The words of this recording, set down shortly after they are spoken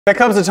There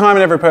comes a time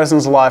in every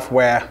person's life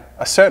where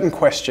a certain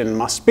question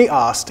must be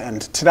asked, and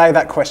today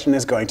that question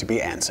is going to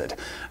be answered.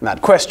 And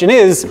that question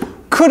is,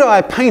 could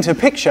I paint a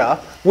picture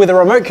with a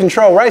remote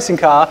control racing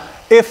car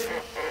if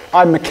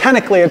I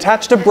mechanically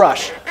attached a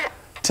brush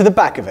to the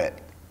back of it?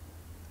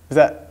 Is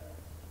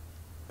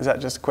that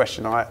just a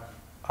question I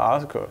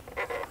ask? Or?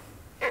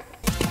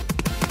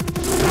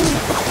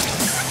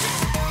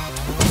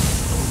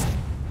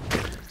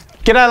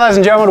 G'day ladies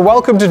and gentlemen,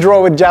 welcome to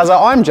Draw with Jazza.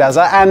 I'm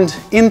Jazza, and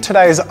in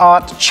today's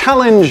art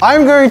challenge,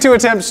 I'm going to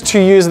attempt to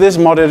use this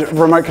modded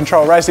remote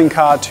control racing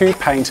car to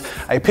paint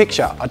a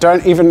picture. I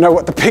don't even know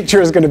what the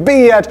picture is going to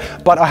be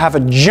yet, but I have a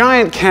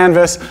giant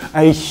canvas,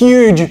 a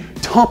huge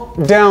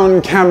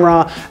top-down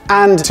camera,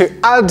 and to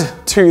add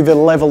to the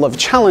level of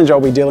challenge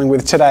I'll be dealing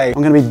with today,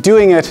 I'm going to be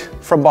doing it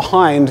from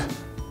behind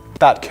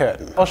that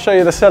curtain. I'll show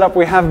you the setup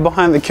we have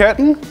behind the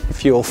curtain,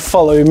 if you'll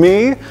follow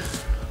me.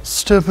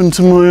 Step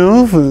into my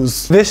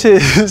office. This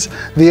is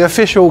the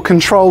official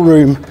control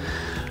room,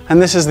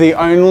 and this is the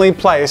only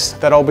place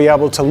that I'll be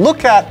able to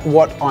look at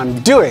what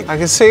I'm doing. I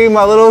can see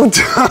my little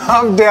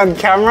top-down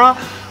camera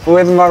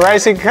with my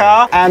racing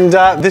car, and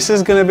this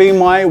is going to be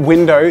my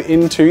window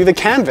into the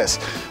canvas.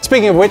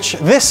 Speaking of which,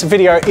 this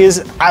video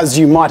is, as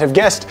you might have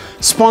guessed,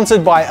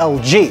 sponsored by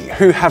LG,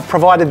 who have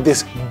provided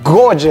this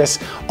gorgeous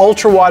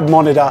ultra-wide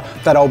monitor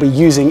that I'll be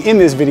using in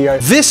this video.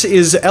 This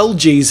is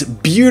LG's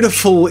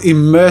beautiful,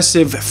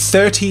 immersive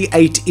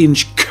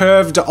 38-inch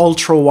curved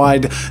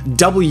ultra-wide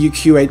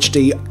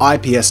WQHD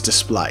IPS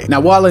display. Now,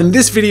 while in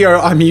this video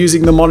I'm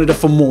using the monitor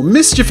for more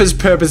mischievous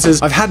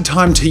purposes, I've had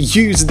time to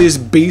use this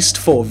beast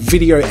for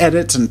video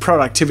edits and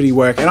productivity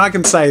work, and I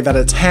can say that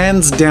it's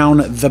hands down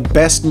the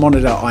best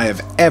monitor I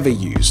have ever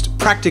used,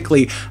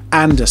 practically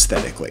and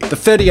aesthetically. The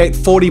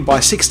 3840 by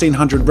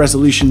 1600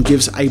 resolution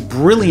gives a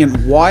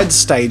brilliant wide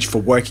stage for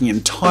working in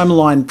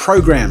timeline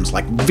programs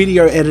like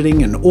video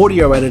editing and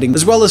audio editing,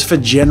 as well as for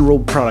general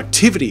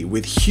productivity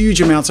with huge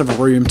amounts of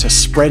room to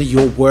spread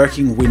your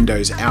working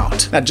windows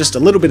out. Now, just a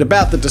little bit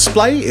about the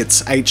display.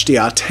 It's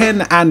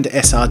HDR10 and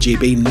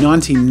sRGB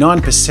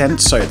 99%,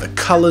 so the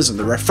colors and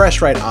the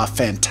refresh rate are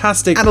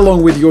fantastic. And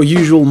along with your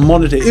usual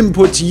monitor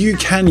inputs, you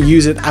can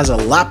use it as a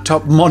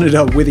laptop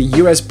monitor with a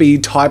USB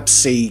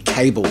Type-C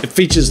cable. It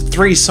features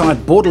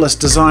 3-side borderless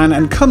design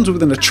and comes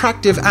with an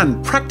attractive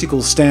and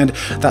practical stand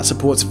that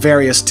supports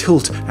various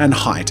tilt and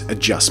height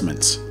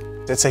adjustments.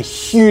 It's a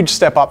huge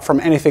step up from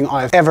anything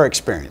I've ever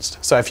experienced.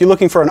 So if you're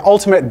looking for an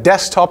ultimate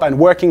desktop and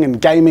working and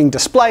gaming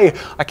display,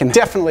 I can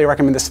definitely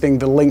recommend this thing.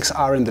 The links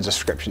are in the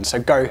description, so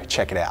go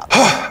check it out.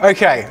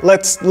 Okay,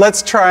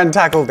 let's try and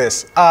tackle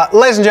this.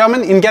 Ladies and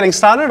gentlemen, in getting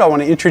started, I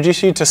want to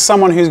introduce you to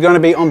someone who's going to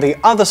be on the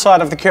other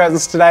side of the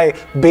curtains today,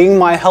 being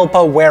my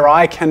helper where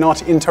I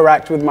cannot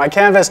interact with my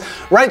canvas.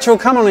 Rachel,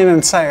 come on in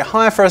and say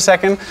hi for a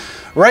second.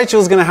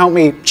 Rachel's going to help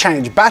me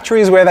change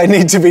batteries where they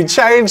need to be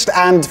changed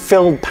and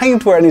fill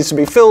paint where it needs to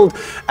be filled.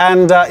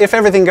 And if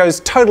everything goes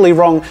totally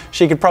wrong,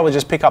 she could probably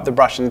just pick up the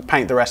brush and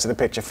paint the rest of the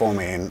picture for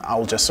me, and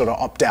I'll just sort of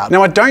opt out.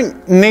 Now, I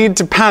don't need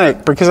to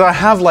panic because I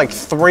have like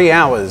 3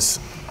 hours.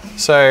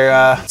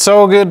 So it's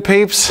all good,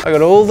 peeps. I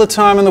got all the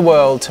time in the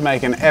world to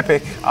make an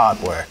epic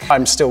artwork.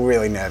 I'm still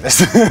really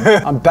nervous.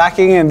 I'm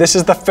backing in. This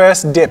is the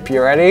first dip.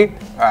 You ready?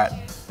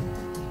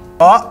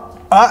 All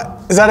right.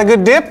 Is that a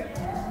good dip?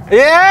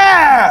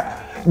 Yeah!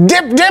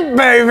 Dip, dip,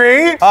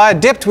 baby! I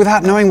dipped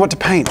without knowing what to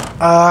paint.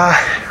 I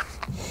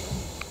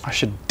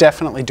should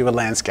definitely do a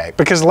landscape,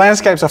 because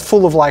landscapes are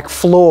full of like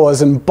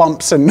flaws and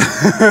bumps and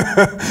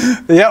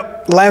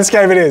yep,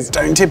 landscape it is.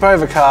 Don't tip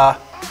over, car.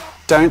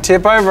 Don't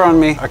tip over on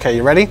me. Okay,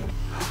 you ready?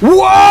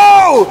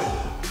 Whoa!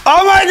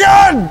 Oh my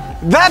God!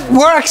 That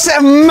works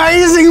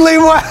amazingly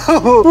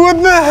well!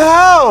 What the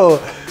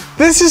hell?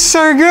 This is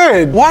so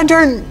good. Why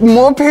don't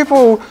more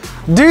people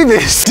do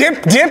this?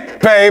 Dip, dip,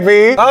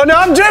 baby. Oh no,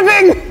 I'm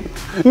dripping!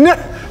 No,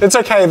 it's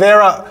okay.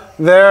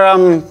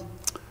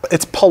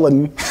 It's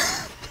pollen.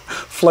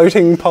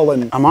 Floating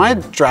pollen. Am I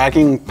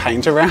dragging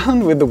paint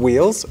around with the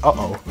wheels?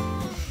 Uh-oh,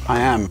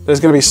 I am. There's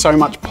gonna be so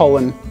much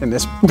pollen in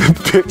this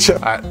picture.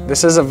 All right,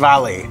 this is a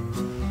valley.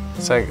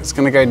 So it's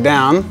gonna go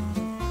down,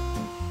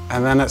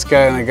 and then it's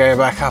gonna go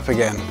back up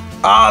again.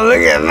 Oh,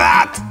 look at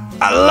that!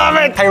 I love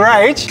it! Hey,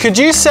 Rach, could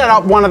you set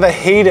up one of the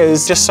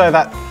heaters just so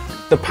that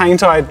the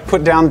paint I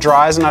put down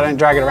dries and I don't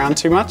drag it around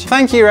too much?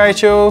 Thank you,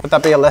 Rachel. Let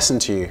that be a lesson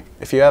to you.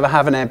 If you ever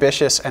have an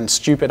ambitious and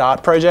stupid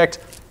art project,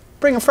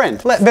 bring a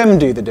friend. Let them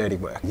do the dirty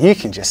work. You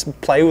can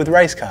just play with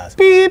race cars.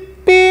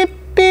 Beep, beep,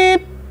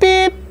 beep,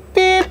 beep,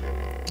 beep.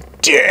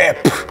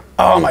 Dip.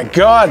 Oh my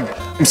God,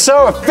 I'm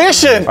so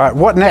efficient. All right,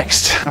 what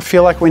next? I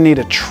feel like we need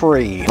a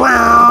tree.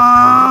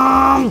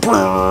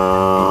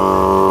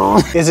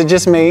 Is it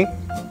just me,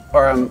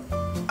 or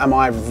am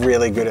I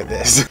really good at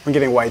this? I'm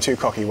getting way too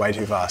cocky, way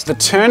too fast. The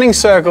turning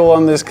circle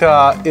on this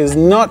car is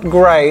not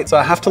great, so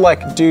I have to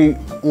like do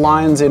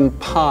lines in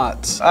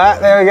parts. All right,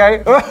 there we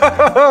go.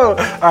 All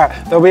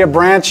right, there'll be a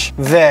branch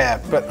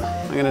there, but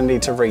I'm gonna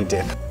need to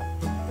re-dip.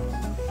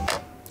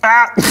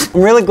 Ah!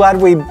 I'm really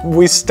glad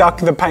we stuck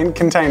the paint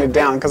container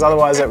down because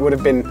otherwise it would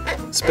have been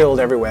spilled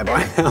everywhere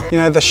by now. You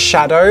know, the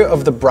shadow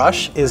of the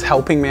brush is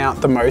helping me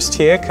out the most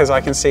here because I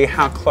can see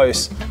how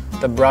close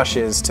the brush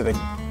is to the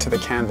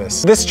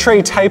canvas. This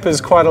tree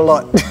tapers quite a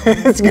lot.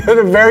 It's got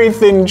a very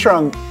thin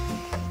trunk.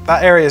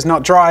 That area is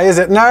not dry, is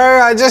it? No,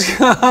 I just,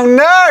 oh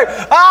no!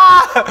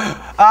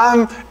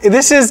 Ah!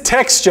 This is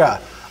texture.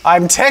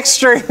 I'm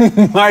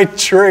texturing my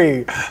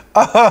tree.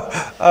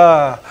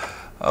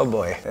 Oh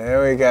boy,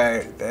 there we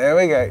go, there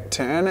we go.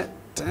 Turn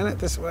it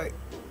this way.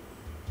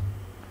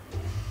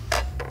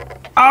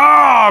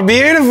 Oh,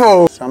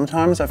 beautiful!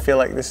 Sometimes I feel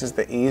like this is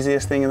the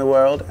easiest thing in the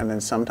world, and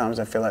then sometimes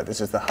I feel like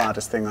this is the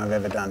hardest thing I've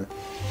ever done.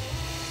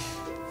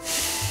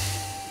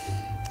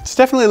 It's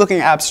definitely looking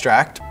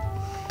abstract.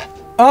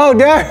 Oh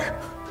no!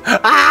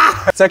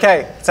 Ah! It's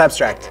okay, it's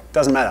abstract,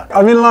 doesn't matter.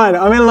 I'm in line,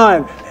 I'm in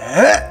line.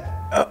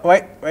 Oh,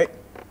 wait.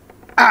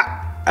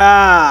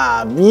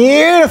 Ah,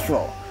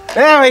 beautiful.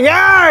 There we go!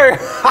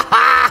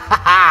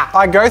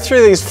 I go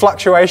through these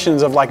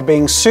fluctuations of like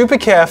being super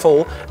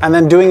careful and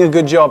then doing a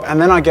good job, and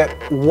then I get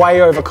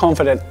way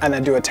overconfident and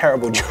then do a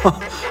terrible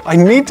job. I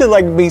need to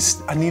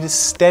I need to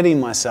steady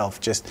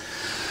myself, just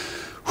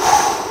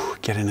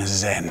get in a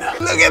zen.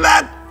 Look at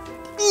that!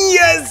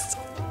 Yes!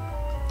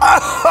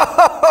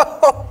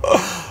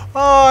 Oh,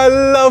 I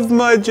love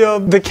my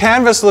job. The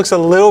canvas looks a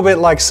little bit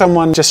like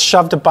someone just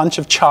shoved a bunch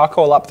of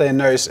charcoal up their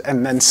nose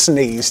and then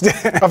sneezed.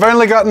 I've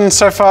only gotten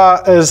so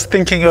far as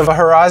thinking of a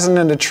horizon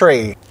and a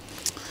tree.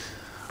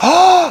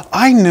 Oh,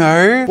 I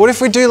know. What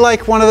if we do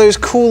like one of those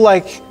cool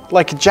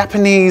like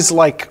Japanese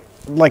like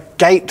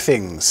gate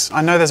things?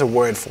 I know there's a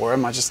word for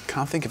them, I just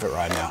can't think of it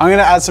right now. I'm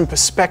gonna add some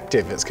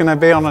perspective. It's gonna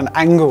be on an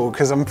angle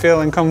because I'm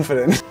feeling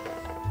confident.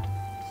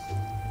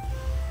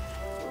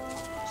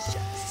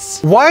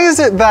 Why is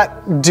it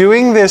that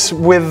doing this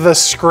with the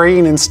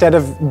screen instead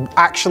of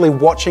actually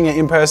watching it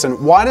in person,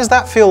 why does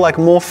that feel like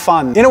more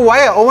fun? In a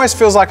way, it almost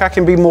feels like I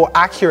can be more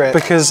accurate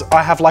because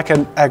I have like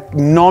a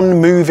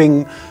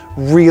non-moving,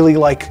 really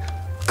like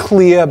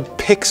clear,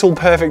 pixel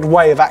perfect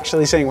way of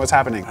actually seeing what's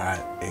happening. All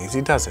right,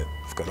 easy does it.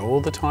 I've got all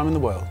the time in the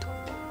world.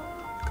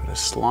 Got a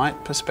slight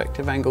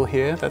perspective angle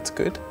here, that's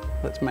good.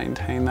 Let's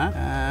maintain that,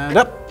 and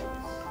up.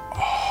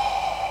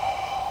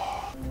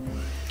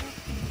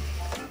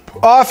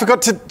 Oh, I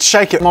forgot to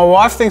shake it. My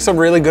wife thinks I'm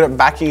really good at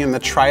backing in the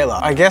trailer.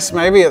 I guess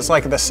maybe it's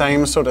like the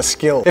same sort of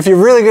skill. If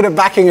you're really good at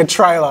backing a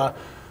trailer,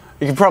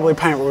 you can probably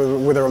paint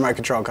with a remote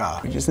control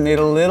car. We just need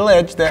a little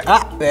edge there.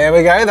 Ah, there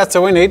we go, that's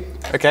all we need.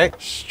 Okay,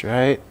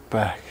 straight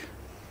back.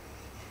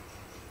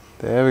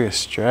 There we go,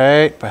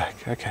 straight back,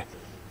 okay.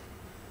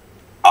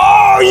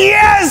 Oh,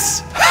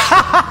 yes!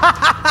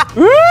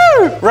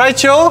 Woo!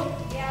 Rachel,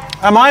 yeah.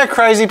 Am I a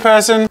crazy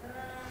person?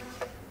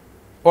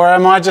 Or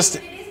am I just...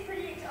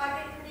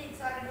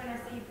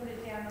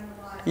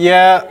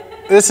 Yeah,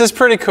 this is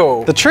pretty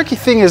cool. The tricky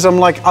thing is I'm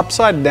like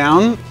upside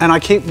down and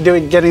I keep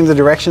getting the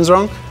directions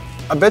wrong.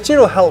 I bet you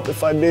it'll help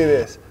if I do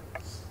this.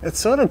 It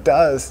sort of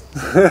does.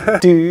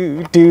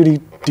 You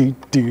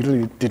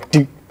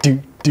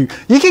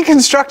can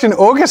construct an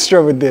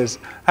orchestra with this.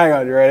 Hang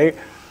on, you ready?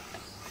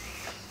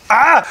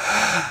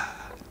 Ah!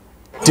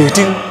 All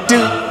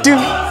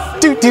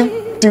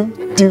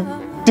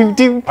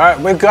right,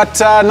 we've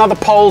got another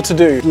poll to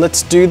do.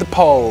 Let's do the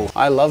poll.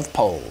 I love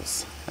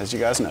polls, as you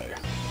guys know.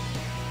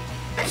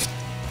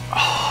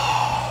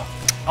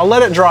 I'll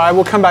let it dry,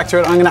 we'll come back to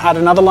it. I'm gonna add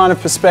another line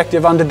of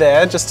perspective under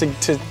there just to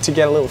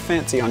get a little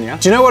fancy on you.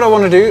 Do you know what I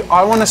wanna do?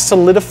 I wanna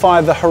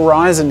solidify the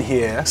horizon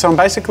here. So I'm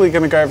basically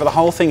gonna go over the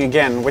whole thing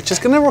again, which is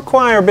gonna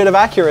require a bit of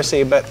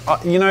accuracy, but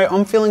you know,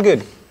 I'm feeling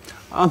good.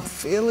 I'm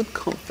feeling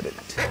confident.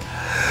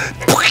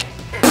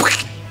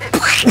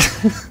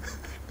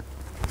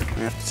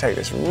 I have to take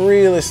this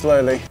really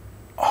slowly.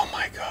 Oh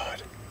my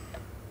God.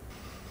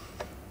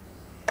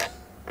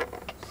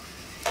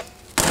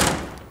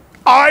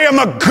 I am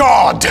a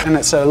god! And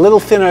it's a little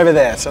thin over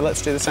there, so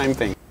let's do the same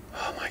thing.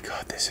 Oh my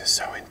God, this is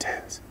so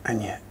intense.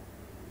 And yet,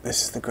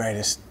 this is the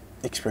greatest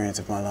experience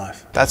of my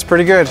life. That's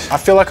pretty good. I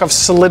feel like I've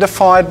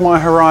solidified my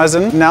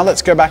horizon. Now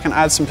let's go back and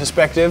add some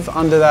perspective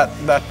under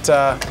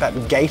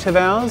that gate of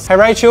ours. Hey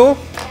Rachel,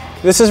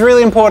 this is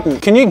really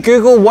important. Can you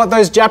Google what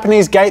those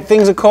Japanese gate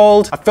things are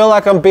called? I feel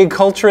like I'm being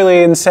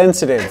culturally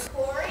insensitive.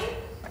 Tori?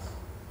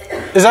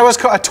 Is that what's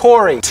called? A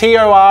tori?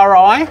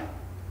 T-O-R-I?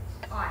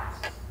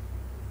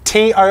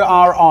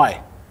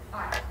 T-O-R-I.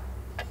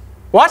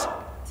 What?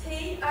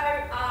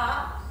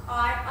 T-O-R-I-I.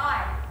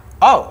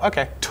 Oh,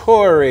 okay.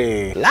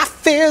 Tory.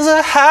 Life is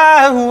a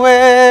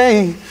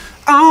highway.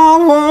 I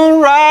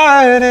won't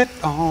ride it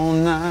all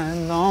night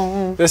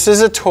long. This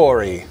is a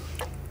Tory.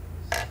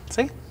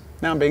 See?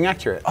 Now I'm being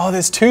accurate. Oh,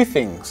 there's two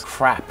things.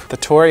 Crap. The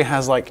Tory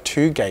has like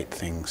two gate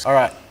things. All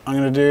right, I'm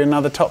gonna do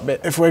another top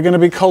bit. If we're gonna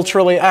be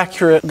culturally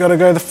accurate, gotta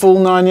go the full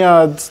 9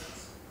 yards.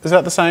 Is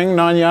that the saying,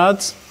 9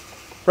 yards?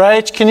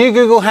 Rach, can you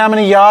Google how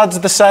many yards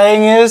the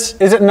saying is?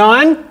 Is it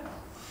 9?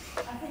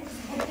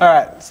 All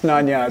right, it's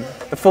 9 yards.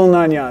 The full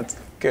 9 yards.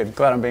 Good,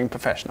 glad I'm being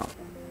professional.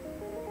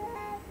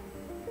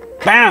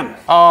 Bam!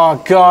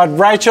 Oh God,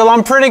 Rachel,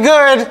 I'm pretty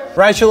good.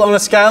 Rachel, on a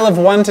scale of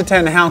 1 to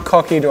 10, how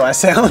cocky do I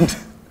sound?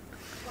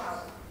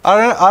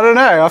 I don't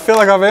know, I feel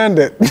like I've earned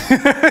it.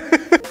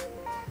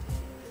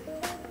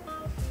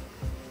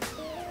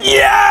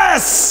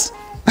 Yes!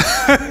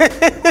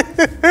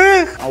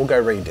 I'll go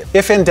re-dip.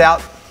 If in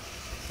doubt,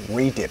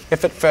 re-dip.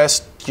 If at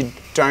first you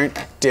don't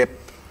dip,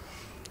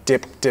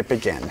 dip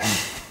again.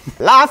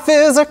 Life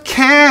is a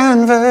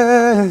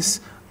canvas.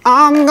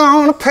 I'm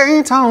gonna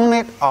paint on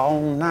it all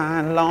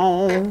night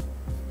long.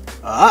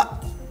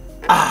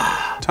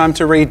 Time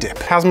to re-dip.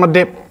 How's my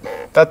dip?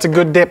 That's a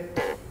good dip.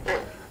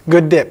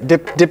 Good dip.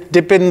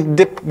 Dipping,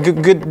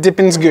 good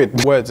dipping's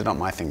good. Words are not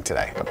my thing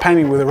today, but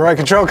painting with a remote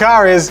control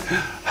car is.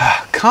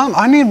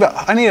 I need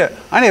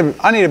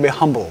to be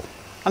humble.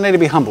 I need to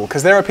be humble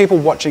because there are people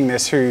watching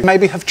this who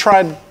maybe have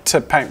tried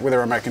to paint with a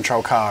remote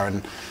control car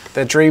and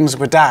their dreams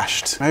were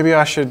dashed. Maybe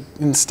I should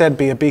instead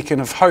be a beacon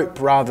of hope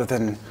rather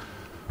than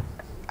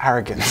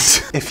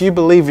arrogance. If you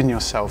believe in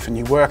yourself and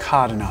you work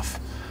hard enough,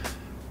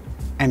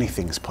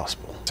 anything's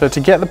possible. So to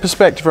get the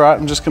perspective right,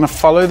 I'm just gonna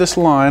follow this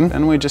line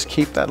and we just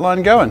keep that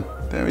line going.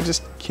 Then we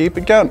just keep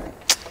it going.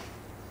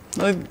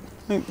 All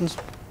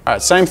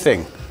right, same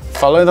thing.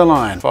 Follow the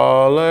line.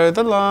 Follow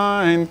the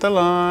line, the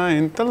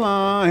line, the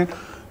line.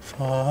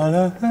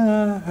 Follow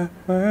the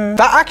line.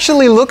 That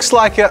actually looks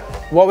like a,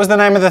 what was the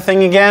name of the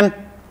thing again?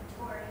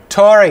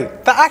 Tory.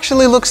 That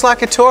actually looks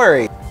like a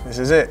Tory. This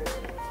is it.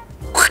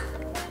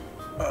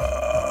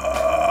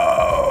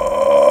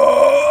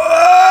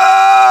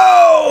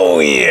 Oh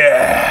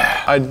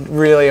yeah. I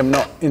really am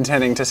not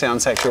intending to sound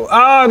sexual.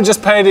 Oh, I'm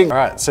just painting. All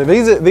right, so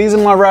these are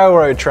my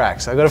railroad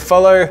tracks. I gotta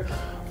follow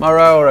my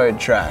railroad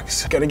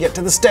tracks. Gotta get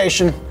to the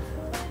station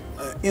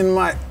in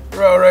my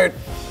railroad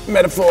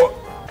metaphor.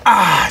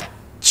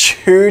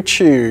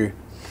 Choo-choo.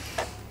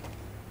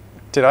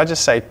 Did I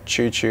just say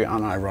choo-choo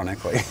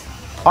unironically?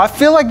 I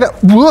feel like that,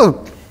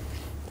 whoa!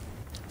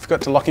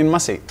 Forgot to lock in my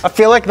seat. I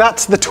feel like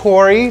that's the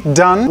Tory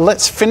done.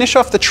 Let's finish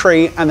off the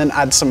tree and then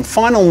add some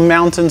final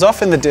mountains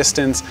off in the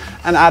distance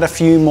and add a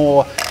few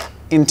more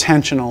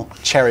intentional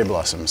cherry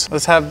blossoms.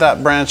 Let's have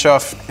that branch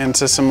off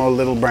into some more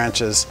little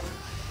branches.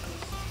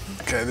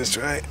 Okay, this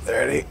way,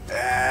 30,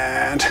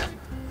 and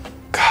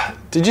God,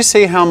 did you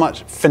see how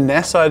much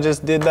finesse I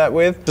just did that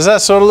with? Does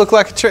that sort of look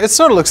like a tree? It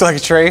sort of looks like a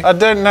tree. I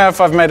don't know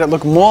if I've made it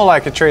look more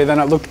like a tree than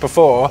it looked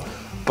before,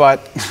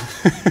 but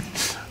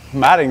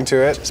I'm adding to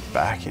it. Just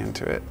back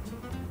into it.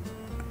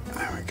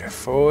 There we go,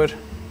 forward.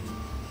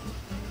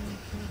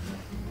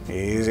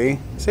 Easy.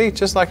 See,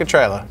 just like a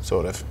trailer,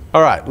 sort of.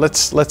 All right,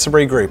 let's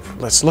regroup.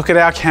 Let's look at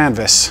our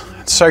canvas,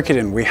 soak it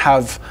in. We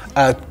have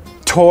a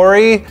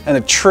Tory and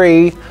a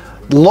tree,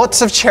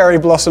 lots of cherry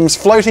blossoms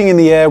floating in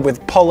the air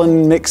with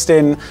pollen mixed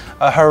in,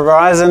 a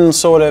horizon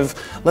sort of.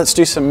 Let's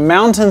do some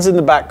mountains in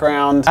the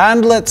background,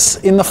 and let's,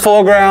 in the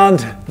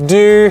foreground,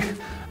 do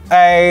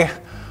a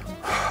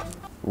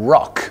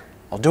rock.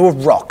 I'll do a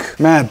rock.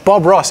 Man,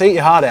 Bob Ross, eat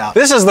your heart out.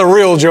 This is the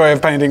real joy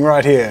of painting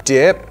right here.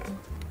 Dip.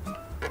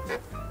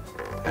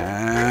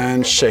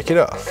 And shake it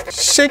off.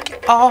 Shake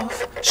it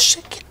off,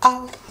 shake it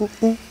off. Ooh,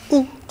 ooh,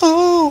 ooh,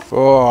 ooh.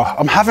 Oh,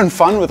 I'm having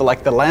fun with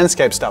like the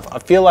landscape stuff. I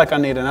feel like I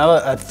need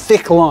a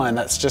thick line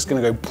that's just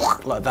gonna go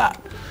like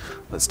that.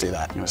 Let's do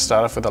that. I'm gonna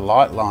start off with a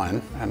light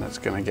line and it's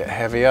gonna get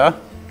heavier.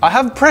 I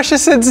have pressure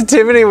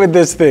sensitivity with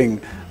this thing.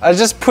 I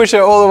just push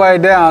it all the way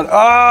down.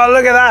 Oh,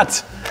 look at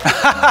that.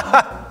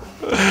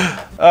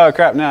 Oh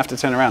crap, now I have to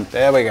turn around.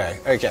 There we go,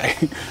 okay.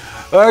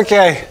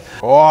 Okay.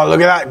 Oh, look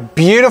at that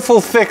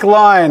beautiful thick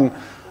line.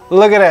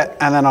 Look at it.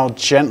 And then I'll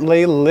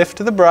gently lift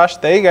the brush.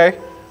 There you go.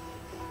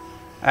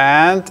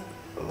 And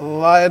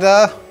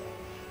lighter.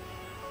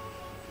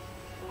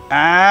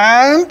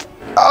 And,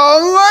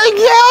 oh my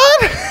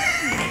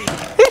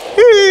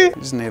God.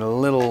 Just need a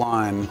little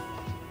line,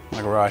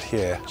 like right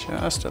here.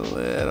 Just a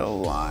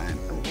little line,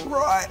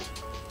 right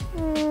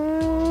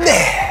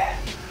there.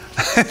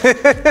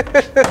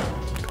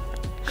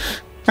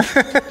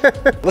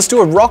 Let's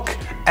do a rock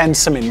and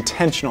some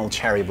intentional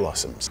cherry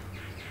blossoms.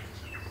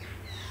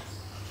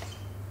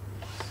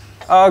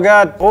 Oh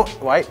God, oh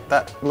wait,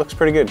 that looks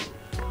pretty good.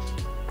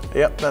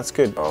 Yep, that's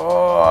good.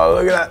 Oh,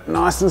 look at that,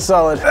 nice and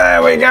solid.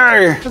 There we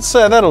go.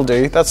 That'll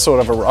do, that's sort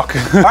of a rock.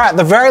 All right,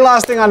 the very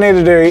last thing I need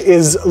to do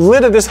is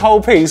litter this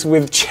whole piece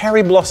with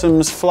cherry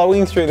blossoms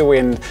flowing through the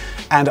wind.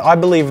 And I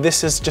believe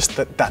this is just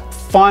that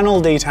final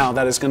detail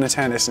that is gonna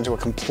turn this into a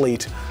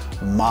complete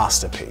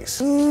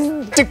masterpiece.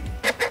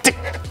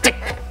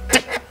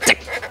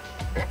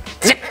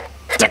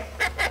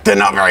 They're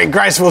not very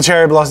graceful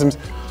cherry blossoms.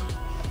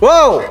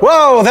 Whoa,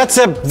 whoa, that's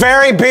a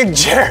very big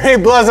cherry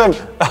blossom.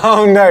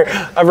 Oh no,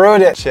 I've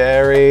ruined it.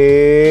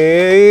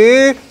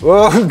 Cherry,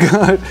 oh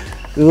God.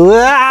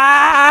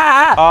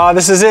 Oh,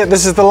 this is it.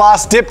 This is the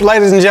last dip,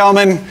 ladies and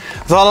gentlemen.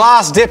 The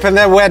last dip and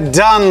then we're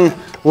done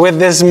with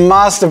this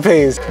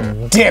masterpiece.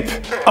 Dip,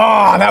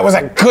 oh, that was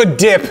a good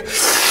dip.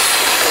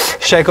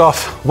 Shake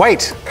off,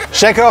 wait,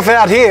 shake it off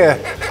out here.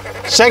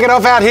 Shake it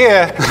off out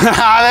here.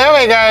 There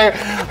we go.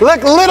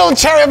 Look, little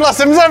cherry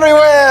blossoms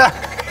everywhere.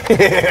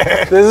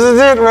 This is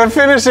it, we're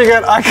finishing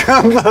it. I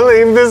can't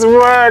believe this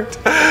worked.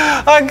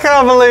 I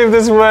can't believe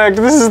this worked.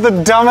 This is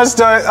the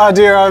dumbest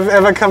idea I've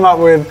ever come up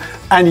with,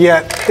 and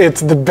yet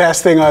it's the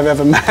best thing I've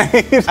ever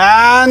made.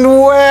 And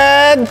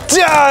we're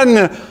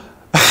done!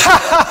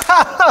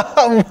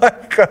 Oh my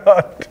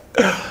God.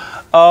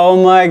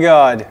 Oh my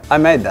God. I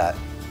made that.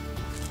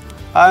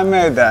 I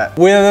made that.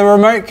 With a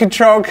remote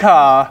control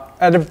car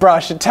and a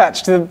brush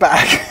attached to the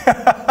back.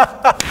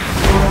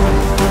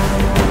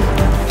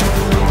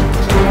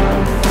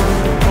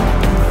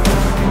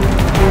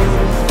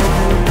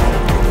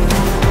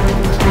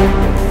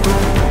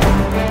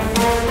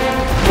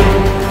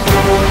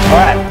 All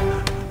right,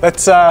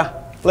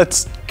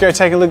 let's go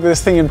take a look at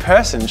this thing in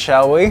person,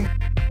 shall we?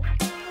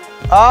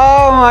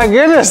 Oh my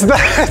goodness,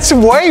 that's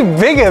way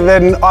bigger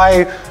than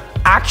I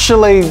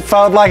actually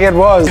felt like it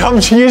was.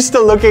 I'm used to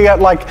looking at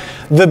like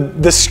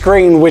the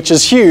screen, which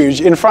is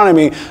huge in front of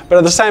me, but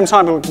at the same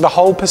time, the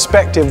whole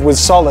perspective was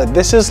solid.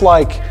 This is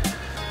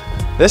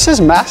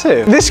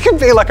massive. This could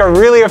be like a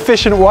really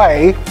efficient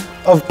way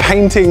of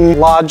painting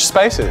large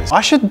spaces.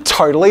 I should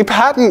totally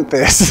patent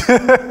this.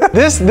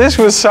 This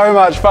was so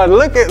much fun.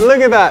 Look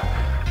at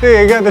that.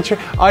 Here you go.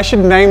 I should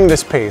name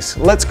this piece.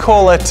 Let's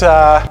call it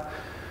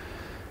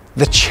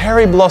the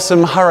Cherry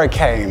Blossom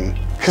Hurricane,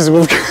 because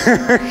we've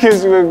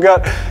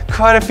got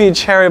quite a few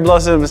cherry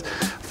blossoms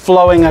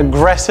flowing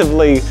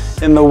aggressively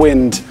in the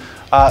wind.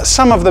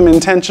 Some of them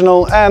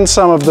intentional, and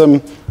some of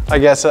them, I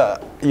guess,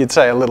 you'd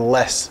say a little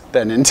less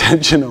than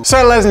intentional.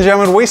 So ladies and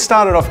gentlemen, we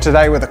started off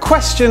today with a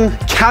question: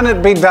 can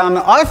it be done?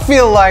 I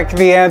feel like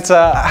the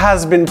answer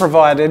has been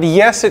provided.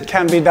 Yes, it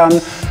can be done.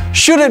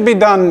 Should it be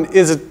done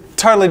is a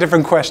totally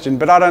different question,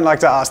 but I don't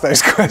like to ask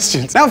those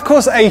questions. Now, of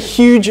course, a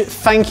huge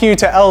thank you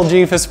to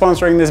LG for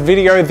sponsoring this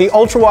video. The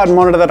ultra-wide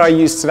monitor that I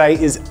used today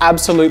is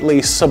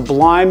absolutely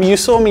sublime. You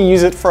saw me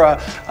use it for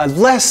a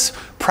less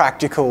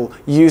practical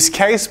use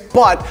case,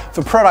 but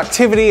for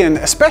productivity and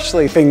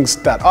especially things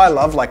that I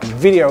love like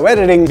video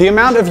editing, the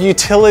amount of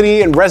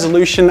utility and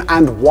resolution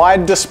and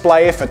wide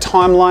display for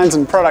timelines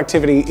and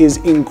productivity is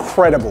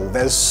incredible.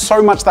 There's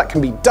so much that can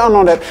be done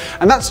on it,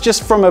 and that's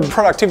just from a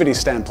productivity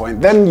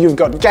standpoint. Then you've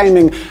got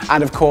gaming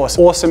and of course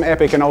awesome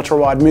epic and ultra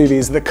wide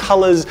movies. The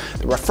colors,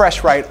 the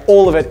refresh rate,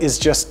 all of it is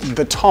just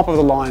the top of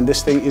the line.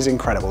 This thing is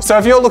incredible. So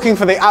if you're looking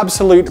for the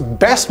absolute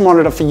best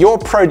monitor for your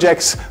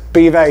projects,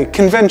 be they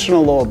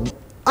conventional or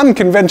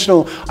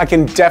unconventional, I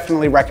can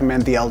definitely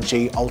recommend the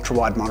LG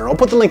ultra-wide monitor. I'll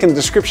put the link in the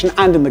description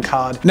and in the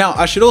card. Now,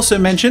 I should also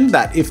mention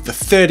that if the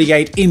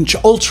 38-inch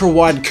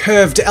ultra-wide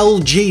curved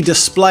LG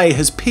display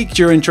has piqued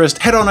your interest,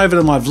 head on over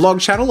to my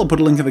vlog channel. I'll put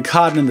a link in the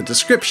card and in the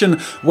description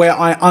where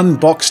I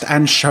unboxed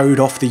and showed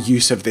off the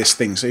use of this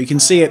thing. So you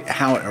can see it,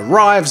 how it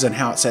arrives and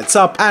how it sets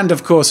up, and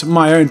of course,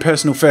 my own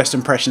personal first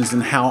impressions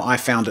and how I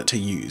found it to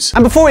use.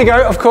 And before we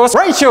go, of course,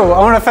 Rachel, I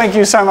want to thank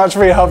you so much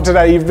for your help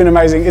today. You've been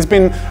amazing. It's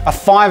been a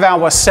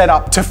 5-hour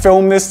setup to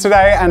film this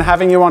today, and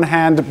having you on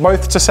hand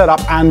both to set up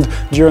and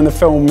during the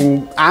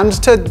filming, and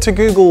to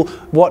Google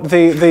what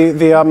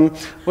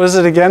what is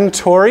it again?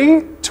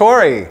 Tori.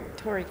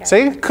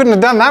 See, couldn't have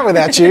done that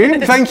without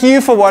you. Thank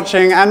you for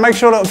watching, and make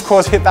sure to of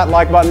course hit that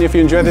like button if you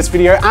enjoyed this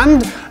video.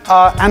 And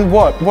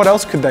what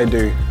else could they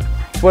do?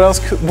 What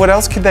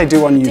else could they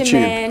do on YouTube?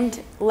 Demand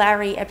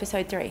Larry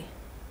episode 3.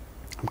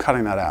 I'm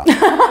cutting that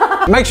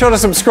out. Make sure to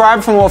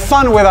subscribe for more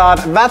fun with art.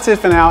 That's it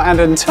for now, and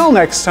until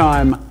next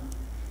time,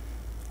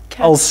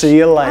 I'll see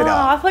you later.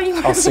 Oh, I thought you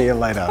were I'll see you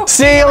later.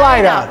 See you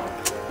later.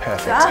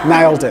 Perfect.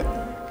 Nailed it.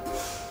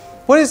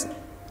 What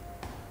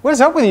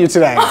is up with you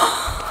today?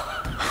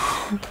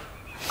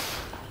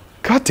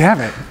 God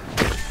damn it.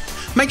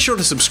 Make sure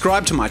to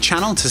subscribe to my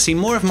channel to see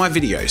more of my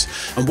videos.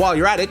 And while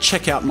you're at it,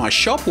 check out my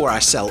shop where I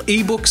sell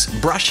ebooks,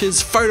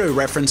 brushes, photo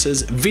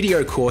references,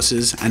 video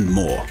courses, and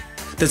more.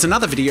 There's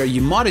another video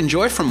you might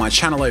enjoy from my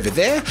channel over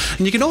there,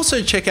 and you can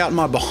also check out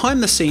my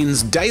behind the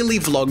scenes daily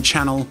vlog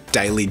channel,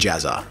 Daily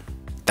Jazza.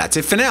 That's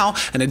it for now,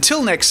 and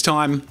until next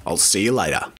time, I'll see you later.